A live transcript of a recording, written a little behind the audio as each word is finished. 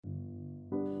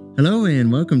Hello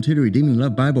and welcome to the Redeeming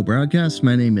Love Bible broadcast.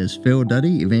 My name is Phil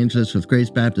Duddy, evangelist with Grace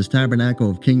Baptist Tabernacle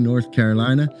of King, North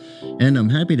Carolina, and I'm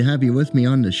happy to have you with me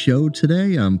on the show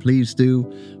today. Please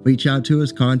do reach out to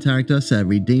us, contact us at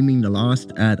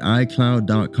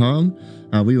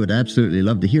redeemingthelost@icloud.com. We would absolutely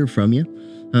love to hear from you.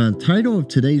 Title of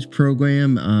today's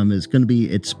program is going to be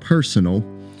It's Personal,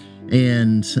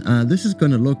 and this is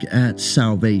going to look at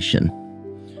salvation.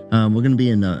 We're going to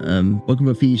be in the book of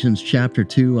Ephesians chapter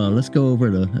 2. Let's go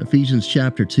over to Ephesians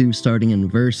chapter 2, starting in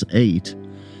verse 8.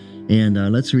 And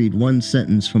let's read one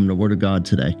sentence from the Word of God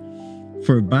today.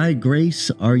 For by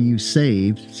grace are you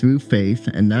saved through faith,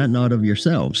 and that not of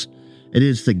yourselves. It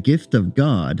is the gift of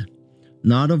God,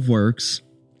 not of works,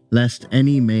 lest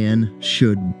any man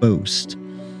should boast.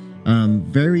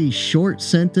 Very short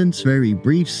sentence, very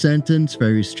brief sentence,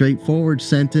 very straightforward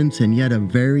sentence, and yet a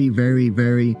very, very,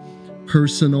 very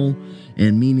personal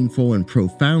and meaningful and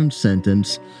profound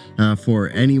sentence for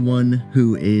anyone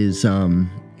who is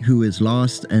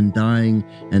lost and dying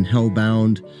and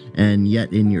hellbound and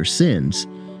yet in your sins.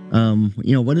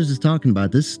 What is this talking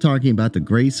about? This is talking about the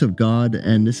grace of God,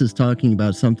 and this is talking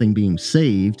about something being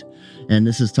saved, and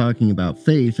this is talking about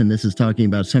faith, and this is talking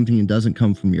about something that doesn't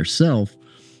come from yourself,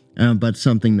 but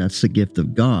something that's the gift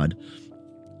of God.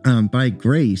 By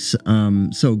grace,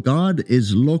 so God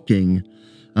is looking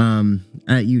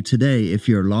at you today. If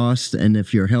you're lost and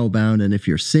if you're hellbound and if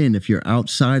you're sin, if you're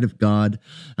outside of God,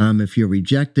 if you're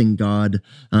rejecting God,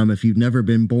 if you've never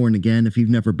been born again, if you've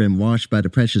never been washed by the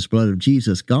precious blood of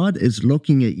Jesus, God is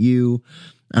looking at you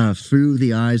through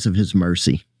the eyes of his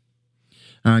mercy.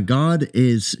 God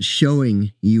is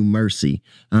showing you mercy.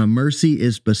 Mercy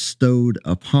is bestowed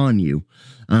upon you.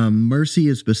 Mercy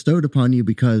is bestowed upon you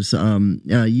because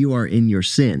you are in your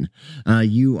sin.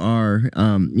 You are,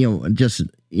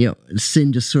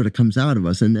 sin just sort of comes out of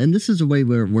us. And this is the way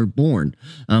we're born,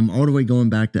 all the way going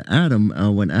back to Adam,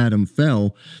 when Adam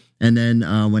fell. And then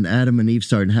when Adam and Eve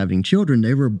started having children,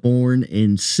 they were born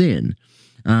in sin.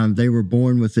 They were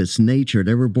born with this nature.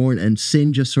 They were born, and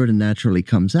sin just sort of naturally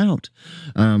comes out.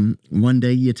 One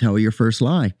day you tell your first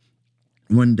lie.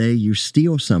 One day you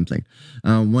steal something.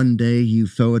 One day you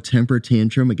throw a temper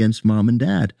tantrum against mom and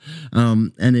dad.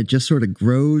 And it just sort of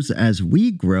grows as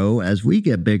we grow, as we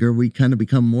get bigger. We kind of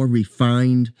become more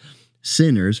refined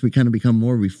sinners. We kind of become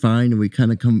more refined, and we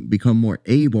kind of become more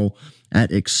able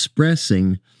at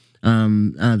expressing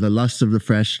the lust of the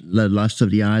flesh, the lust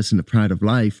of the eyes, and the pride of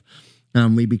life.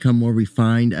 We become more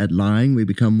refined at lying. We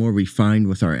become more refined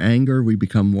with our anger. We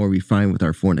become more refined with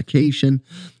our fornication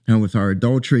and with our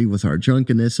adultery, with our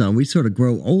drunkenness. We sort of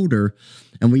grow older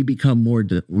and we become more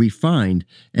refined.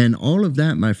 And all of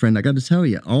that, my friend, I got to tell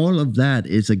you, all of that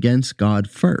is against God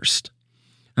first,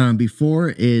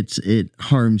 before it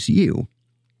harms you.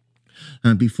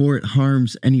 Before it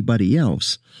harms anybody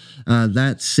else.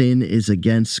 That sin is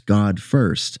against God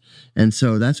first. And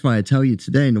so that's why I tell you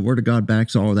today, and the Word of God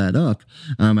backs all that up.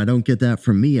 I don't get that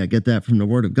from me. I get that from the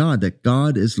Word of God, that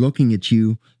God is looking at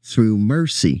you through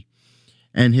mercy.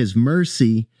 And his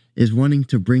mercy is wanting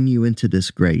to bring you into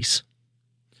this grace.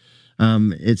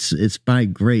 It's by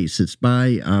grace. It's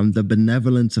by the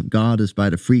benevolence of God. It's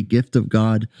by the free gift of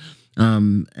God.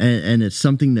 And it's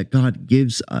something that God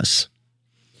gives us.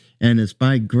 And it's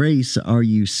by grace are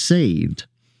you saved.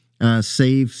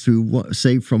 Saved through what?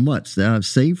 Saved from what?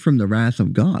 Saved from the wrath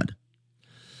of God.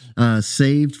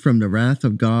 Saved from the wrath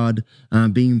of God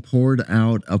being poured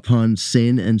out upon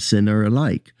sin and sinner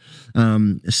alike.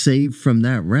 Saved from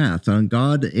that wrath. On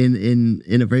God, in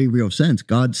a very real sense,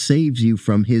 God saves you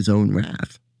from his own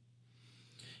wrath.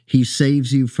 He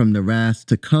saves you from the wrath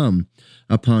to come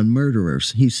upon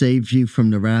murderers. He saves you from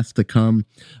the wrath to come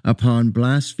upon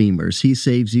blasphemers. He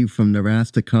saves you from the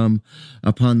wrath to come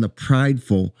upon the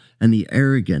prideful and the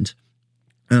arrogant.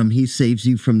 He saves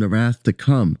you from the wrath to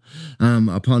come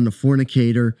upon the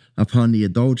fornicator, upon the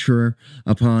adulterer,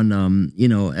 upon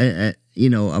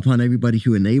upon everybody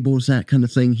who enables that kind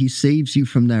of thing. He saves you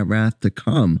from that wrath to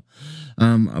come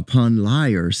upon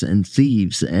liars and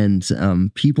thieves and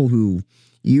people who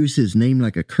use his name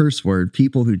like a curse word,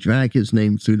 people who drag his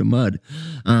name through the mud,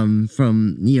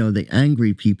 from, the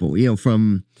angry people,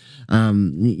 from,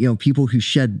 people who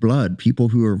shed blood, people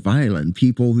who are violent,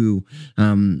 people who,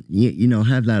 have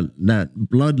that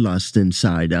bloodlust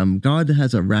inside. God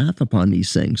has a wrath upon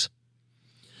these things.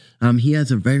 He has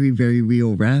a very, very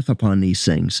real wrath upon these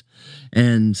things.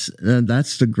 And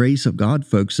that's the grace of God,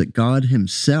 folks, that God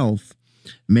himself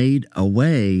made a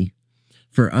way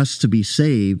for us to be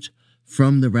saved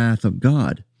from the wrath of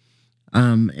God.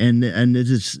 And it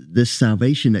is this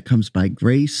salvation that comes by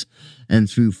grace and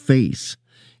through faith.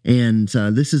 And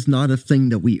this is not a thing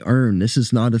that we earn. This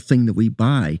is not a thing that we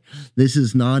buy. This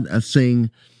is not a thing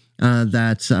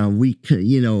that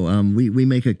we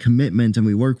make a commitment and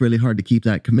we work really hard to keep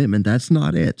that commitment. That's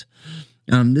not it.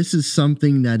 This is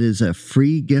something that is a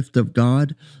free gift of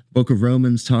God. Book of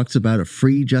Romans talks about a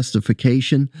free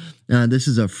justification. This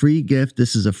is a free gift.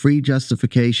 This is a free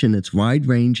justification. It's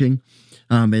wide-ranging.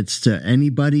 It's to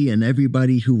anybody and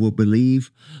everybody who will believe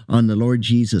on the Lord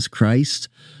Jesus Christ.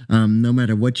 No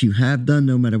matter what you have done,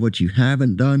 no matter what you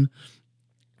haven't done,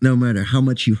 no matter how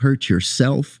much you hurt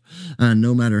yourself,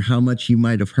 no matter how much you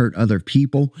might have hurt other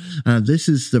people, this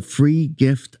is the free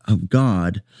gift of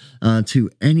God to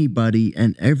anybody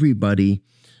and everybody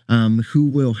who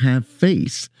will have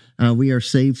faith. We are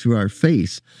saved through our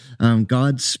faith.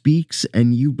 God speaks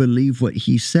and you believe what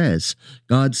he says.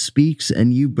 God speaks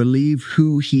and you believe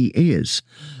who he is.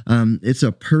 It's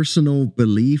a personal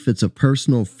belief. It's a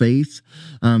personal faith.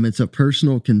 It's a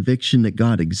personal conviction that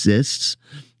God exists.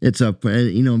 It's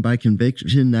by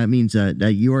conviction, that means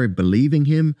that you are believing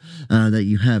him, that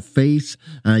you have faith,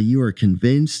 you are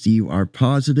convinced, you are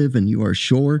positive, and you are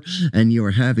sure, and you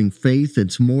are having faith.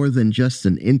 It's more than just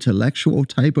an intellectual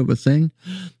type of a thing.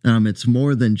 It's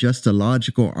more than just a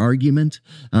logical argument.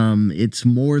 It's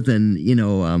more than,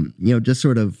 just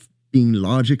sort of being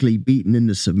logically beaten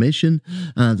into submission.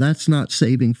 That's not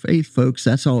saving faith, folks.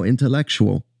 That's all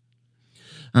intellectual.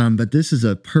 But this is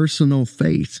a personal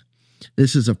faith.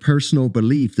 This is a personal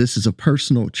belief. This is a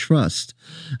personal trust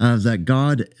that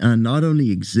God not only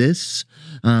exists,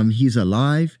 he's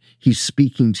alive, he's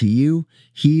speaking to you,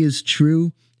 he is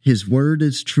true, his word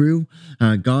is true,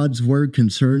 God's word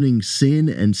concerning sin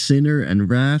and sinner and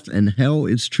wrath and hell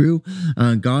is true,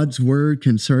 God's word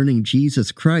concerning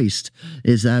Jesus Christ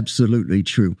is absolutely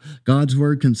true. God's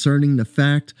word concerning the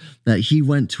fact that he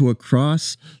went to a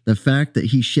cross, the fact that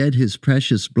he shed his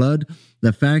precious blood,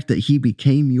 the fact that he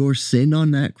became your sin on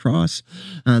that cross,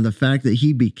 the fact that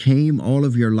he became all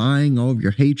of your lying, all of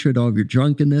your hatred, all of your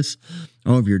drunkenness,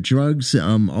 all of your drugs,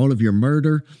 all of your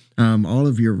murder, all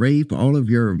of your rape, all of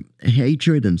your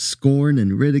hatred and scorn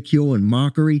and ridicule and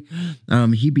mockery.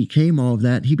 He became all of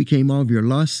that. He became all of your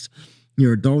lust,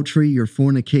 your adultery, your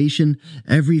fornication,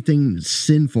 everything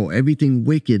sinful, everything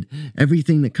wicked,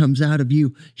 everything that comes out of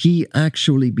you. He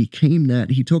actually became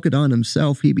that. He took it on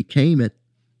himself. He became it.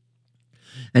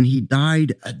 And he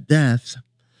died a death,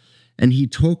 and he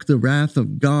took the wrath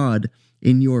of God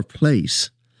in your place.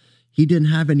 He didn't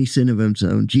have any sin of his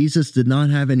own. Jesus did not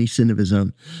have any sin of his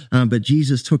own, but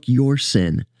Jesus took your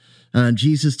sin.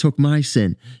 Jesus took my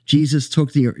sin. Jesus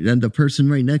took the person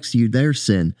right next to you, their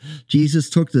sin. Jesus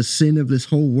took the sin of this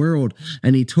whole world,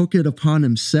 and he took it upon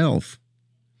himself.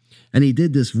 And he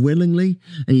did this willingly,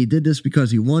 and he did this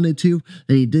because he wanted to,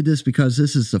 and he did this because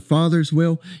this is the Father's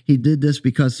will. He did this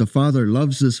because the Father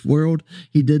loves this world.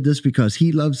 He did this because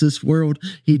he loves this world.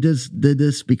 He did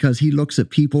this because he looks at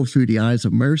people through the eyes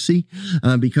of mercy,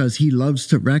 because he loves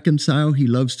to reconcile, he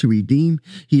loves to redeem,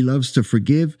 he loves to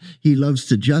forgive, he loves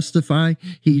to justify,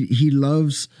 he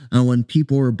loves when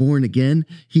people are born again,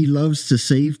 he loves to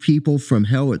save people from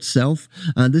hell itself.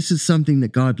 This is something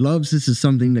that God loves. This is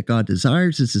something that God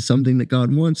desires. This is something that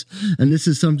God wants, and this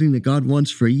is something that God wants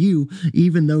for you,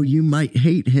 even though you might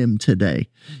hate him today,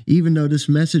 even though this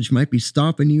message might be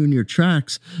stopping you in your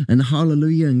tracks, and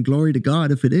hallelujah and glory to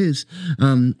God if it is.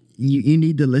 You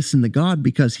need to listen to God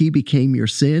because he became your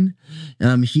sin.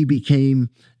 He became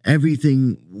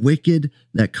everything wicked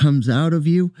that comes out of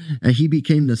you, and he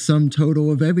became the sum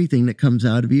total of everything that comes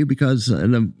out of you, because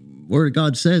the Word of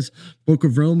God says, book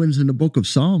of Romans and the book of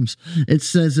Psalms, it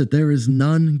says that there is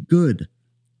none good.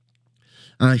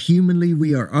 Humanly,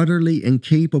 we are utterly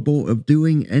incapable of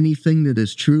doing anything that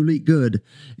is truly good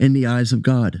in the eyes of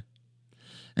God.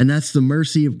 And that's the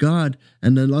mercy of God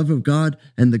and the love of God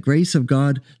and the grace of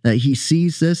God, that he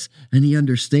sees this and he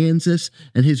understands this.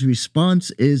 And his response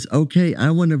is, okay,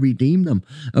 I want to redeem them.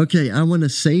 Okay, I want to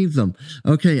save them.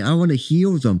 Okay, I want to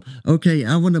heal them. Okay,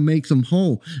 I want to make them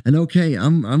whole. And okay,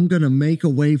 I'm going to make a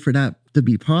way for that to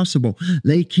be possible.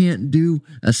 They can't do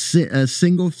a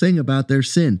single thing about their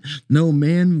sin. No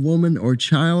man, woman, or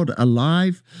child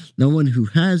alive, no one who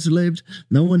has lived,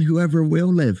 no one who ever will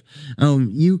live.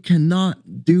 You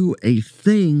cannot do a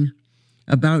thing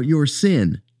about your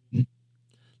sin.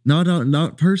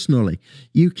 Not personally.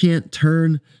 You can't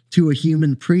turn to a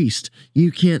human priest.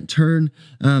 You can't turn,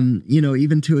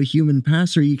 even to a human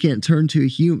pastor. You can't turn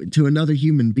to another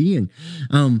human being.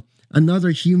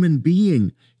 Another human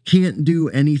being can't do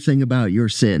anything about your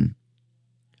sin.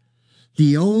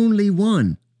 The only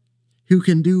one who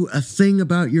can do a thing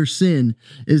about your sin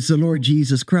is the Lord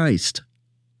Jesus Christ.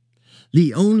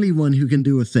 The only one who can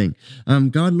do a thing.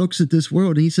 God looks at this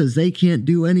world and he says, they can't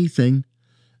do anything,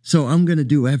 so I'm going to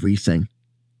do everything.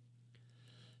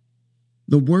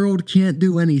 The world can't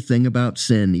do anything about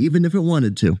sin, even if it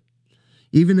wanted to.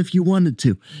 Even if you wanted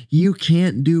to, you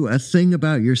can't do a thing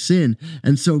about your sin.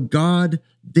 And so God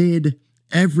did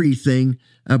everything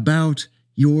about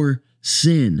your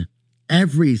sin.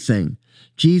 Everything.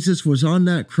 Jesus was on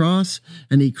that cross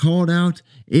and he called out,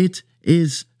 "It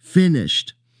is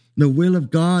finished." The will of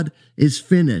God is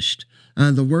finished.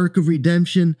 The work of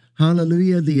redemption,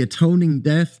 hallelujah, the atoning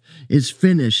death is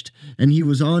finished. And he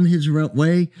was on his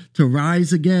way to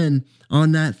rise again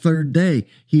on that third day.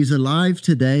 He's alive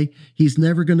today. He's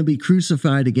never going to be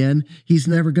crucified again. He's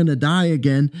never going to die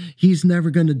again. He's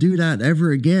never going to do that ever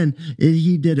again.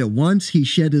 He did it once. He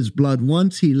shed his blood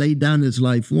once. He laid down his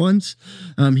life once.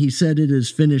 He said it is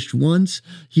finished once.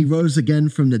 He rose again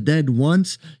from the dead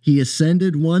once. He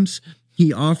ascended once.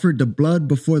 He offered the blood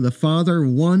before the Father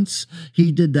once.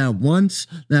 He did that once.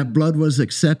 That blood was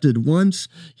accepted once.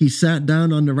 He sat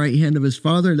down on the right hand of his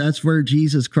Father. That's where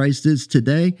Jesus Christ is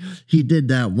today. He did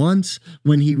that once.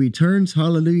 When he returns,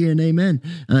 hallelujah and amen,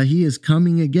 he is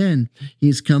coming again.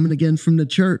 He's coming again from the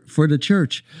church, for the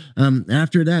church.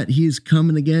 After that, he is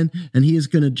coming again, and he is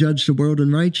going to judge the world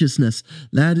in righteousness.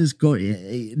 That is going.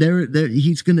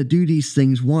 He's going to do these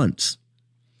things once.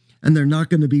 And they're not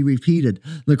going to be repeated.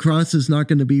 The cross is not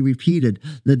going to be repeated.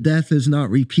 The death is not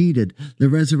repeated. The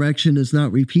resurrection is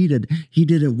not repeated. He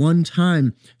did it one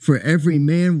time for every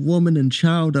man, woman, and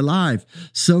child alive,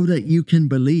 so that you can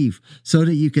believe, so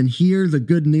that you can hear the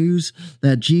good news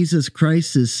that Jesus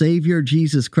Christ is Savior,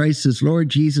 Jesus Christ is Lord,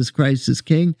 Jesus Christ is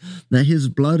King, that his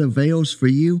blood avails for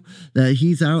you, that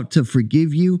he's out to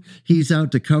forgive you, he's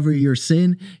out to cover your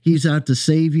sin, he's out to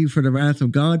save you for the wrath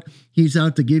of God. He's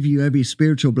out to give you every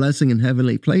spiritual blessing in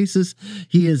heavenly places.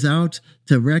 He is out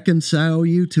to reconcile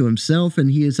you to himself,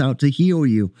 and he is out to heal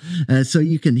you. So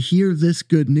you can hear this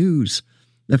good news,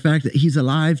 the fact that he's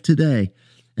alive today,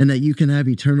 and that you can have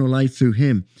eternal life through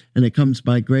him. And it comes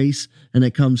by grace, and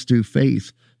it comes through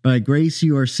faith. By grace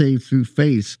you are saved through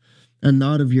faith, and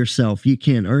not of yourself. You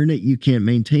can't earn it. You can't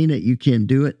maintain it. You can't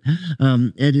do it.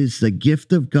 It is the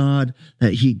gift of God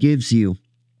that he gives you,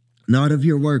 not of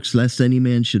your works, lest any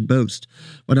man should boast.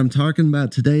 What I'm talking about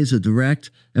today is a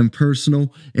direct and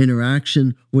personal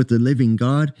interaction with the living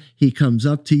God. He comes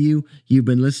up to you. You've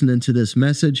been listening to this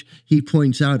message. He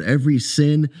points out every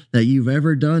sin that you've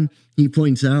ever done. He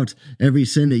points out every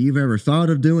sin that you've ever thought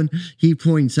of doing. He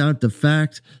points out the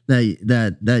fact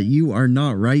that you are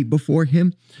not right before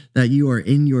him, that you are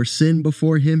in your sin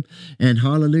before him. And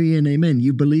hallelujah and amen.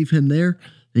 You believe him there,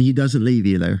 and he doesn't leave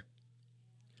you there.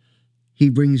 He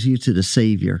brings you to the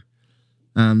Savior,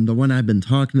 the one I've been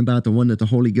talking about, the one that the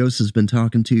Holy Ghost has been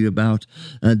talking to you about,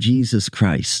 Jesus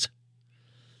Christ.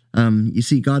 You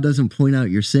see, God doesn't point out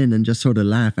your sin and just sort of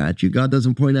laugh at you. God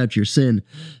doesn't point out your sin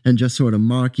and just sort of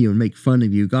mock you and make fun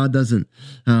of you. God doesn't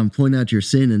point out your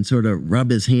sin and sort of rub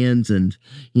his hands and,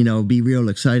 be real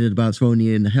excited about throwing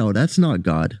you into hell. That's not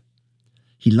God.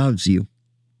 He loves you.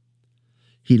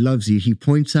 He loves you. He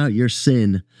points out your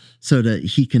sin so that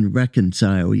he can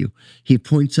reconcile you. He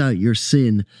points out your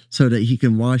sin so that he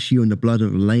can wash you in the blood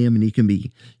of the Lamb, and you can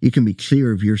be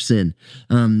clear of your sin.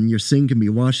 Your sin can be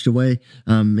washed away.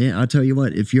 Man, I'll tell you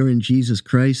what, if you're in Jesus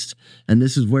Christ, and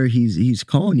this is where he's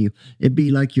calling you, it'd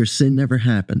be like your sin never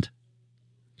happened.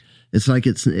 It's like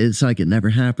it never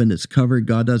happened. It's covered.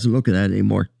 God doesn't look at that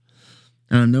anymore.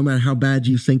 No matter how bad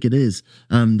you think it is,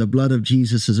 the blood of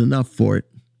Jesus is enough for it.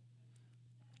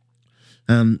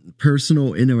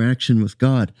 Personal interaction with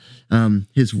God,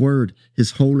 his word,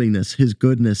 his holiness, his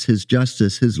goodness, his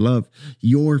justice, his love,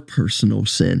 your personal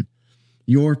sin,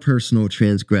 your personal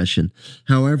transgression,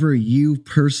 however you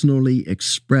personally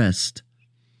expressed,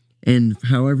 and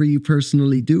however you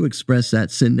personally do express that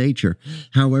sin nature,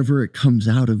 however it comes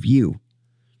out of you.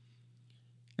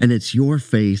 And it's your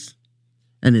faith,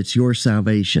 and it's your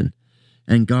salvation.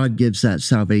 And God gives that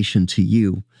salvation to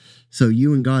you. So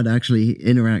you and God actually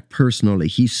interact personally.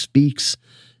 He speaks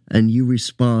and you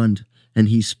respond, and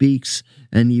he speaks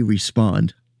and you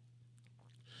respond.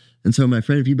 And so, my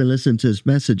friend, if you've been listening to this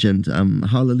message, and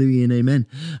hallelujah and amen,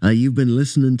 you've been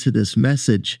listening to this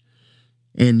message,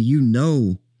 and you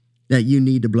know that you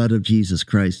need the blood of Jesus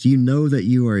Christ. You know that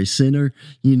you are a sinner.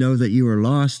 You know that you are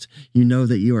lost. You know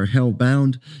that you are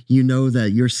hell-bound. You know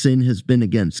that your sin has been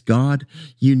against God.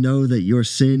 You know that your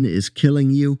sin is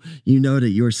killing you. You know that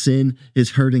your sin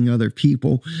is hurting other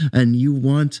people. And you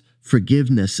want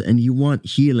forgiveness, and you want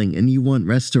healing, and you want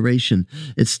restoration.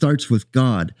 It starts with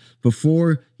God.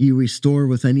 Before you restore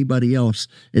with anybody else,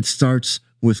 it starts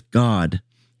with God.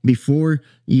 Before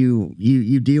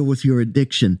you deal with your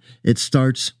addiction, it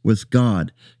starts with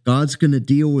God. God's going to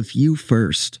deal with you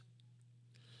first.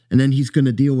 And then he's going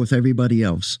to deal with everybody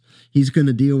else. He's going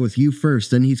to deal with you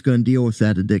first, then he's going to deal with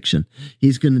that addiction.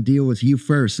 He's going to deal with you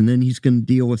first, and then he's going to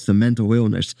deal with the mental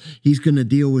illness. He's going to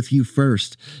deal with you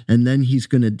first, and then he's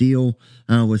going to deal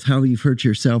with how you've hurt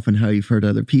yourself and how you've hurt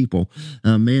other people.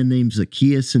 A man named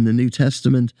Zacchaeus in the New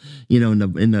Testament, in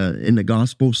the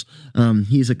Gospels,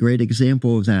 he's a great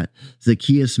example of that.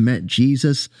 Zacchaeus met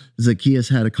Jesus. Zacchaeus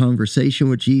had a conversation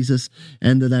with Jesus.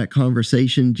 End of that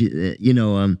conversation,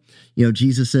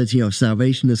 Jesus says,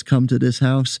 salvation has come to this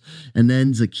house. And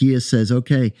then Zacchaeus says,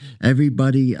 okay,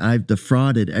 everybody I've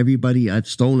defrauded, everybody I've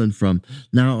stolen from,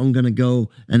 now I'm going to go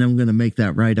and I'm going to make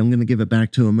that right. I'm going to give it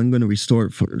back to them. I'm going to restore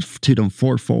it to them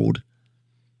fourfold.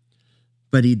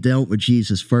 But he dealt with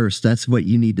Jesus first. That's what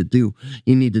you need to do.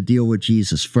 You need to deal with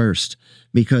Jesus first,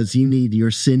 because you need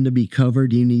your sin to be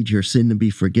covered. You need your sin to be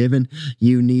forgiven.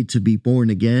 You need to be born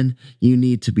again. You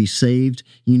need to be saved.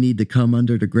 You need to come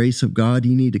under the grace of God.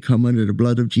 You need to come under the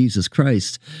blood of Jesus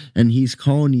Christ. And he's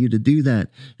calling you to do that.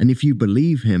 And if you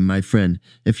believe him, my friend,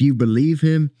 if you believe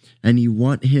him and you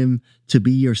want him to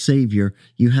be your Savior,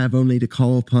 you have only to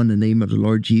call upon the name of the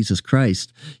Lord Jesus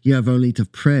Christ. You have only to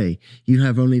pray. You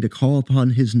have only to call upon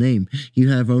his name. You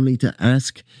have only to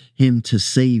ask him to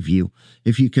save you.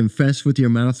 If you confess with your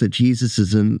mouth that Jesus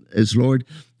is Lord,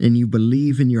 and you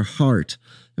believe in your heart,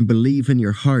 believe in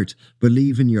your heart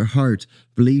believe in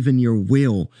your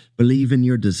will, believe in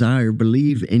your desire,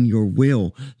 believe in your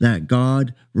will that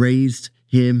God raised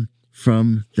him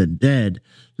from the dead,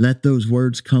 let those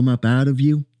words come up out of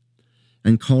you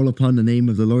and call upon the name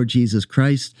of the Lord Jesus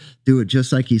Christ. Do it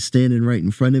just like he's standing right in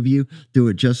front of you. Do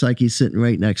it just like he's sitting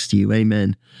right next to you.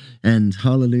 Amen. And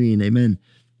hallelujah and amen.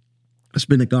 It's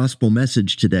been a gospel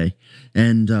message today.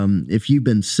 And if you've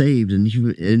been saved and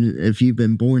if you've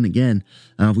been born again,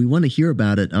 we want to hear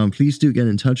about it. Please do get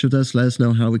in touch with us. Let us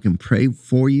know how we can pray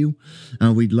for you.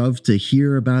 We'd love to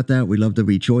hear about that. We'd love to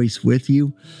rejoice with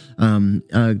you.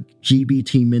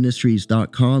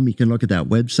 GBTministries.com. You can look at that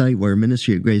website. We're a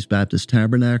ministry of Grace Baptist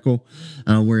Tabernacle.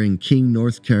 We're in King,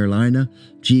 North Carolina.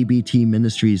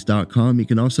 GBTministries.com. You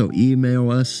can also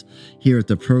email us here at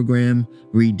the program,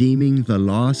 Redeeming the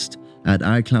Lost at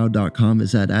iCloud.com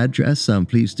is that address.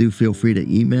 Please do feel free to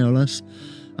email us.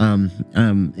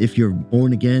 If you're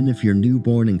born again, if you're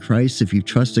newborn in Christ, if you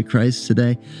trusted Christ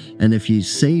today, and if He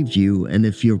saved you, and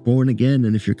if you're born again,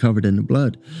 and if you're covered in the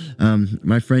blood,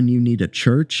 my friend, you need a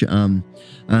church. You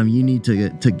need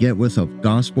to get with a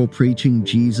gospel preaching,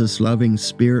 Jesus loving,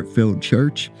 spirit filled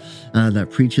church that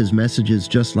preaches messages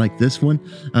just like this one,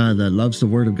 that loves the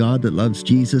Word of God, that loves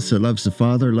Jesus, that loves the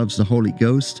Father, loves the Holy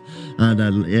Ghost, and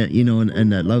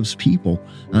that loves people.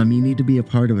 You need to be a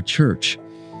part of a church.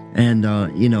 And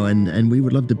we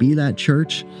would love to be that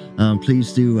church.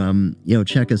 Please do,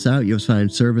 check us out. You'll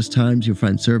find service times. You'll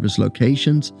find service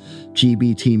locations,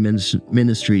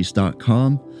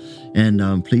 gbtministries.com.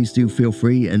 And please do feel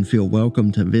free and feel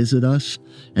welcome to visit us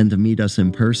and to meet us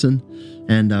in person.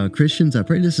 And Christians, I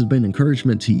pray this has been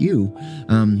encouragement to you.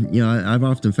 I've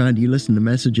often found you listen to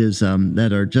messages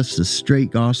that are just a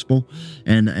straight gospel,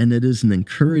 and it is an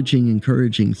encouraging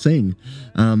thing.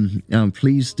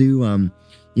 Please do.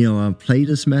 Play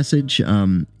this message,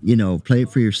 play it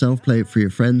for yourself, play it for your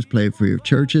friends, play it for your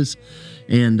churches,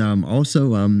 and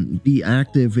also be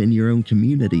active in your own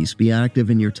communities, be active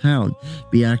in your town,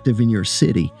 be active in your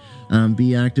city,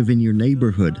 be active in your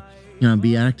neighborhood,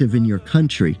 be active in your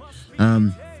country,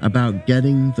 about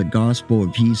getting the gospel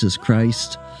of Jesus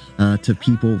Christ to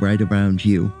people right around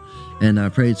you. And I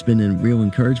pray it's been a real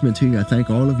encouragement to you. I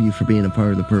thank all of you for being a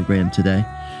part of the program today.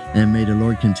 And may the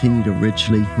Lord continue to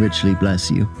richly, richly bless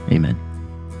you. Amen.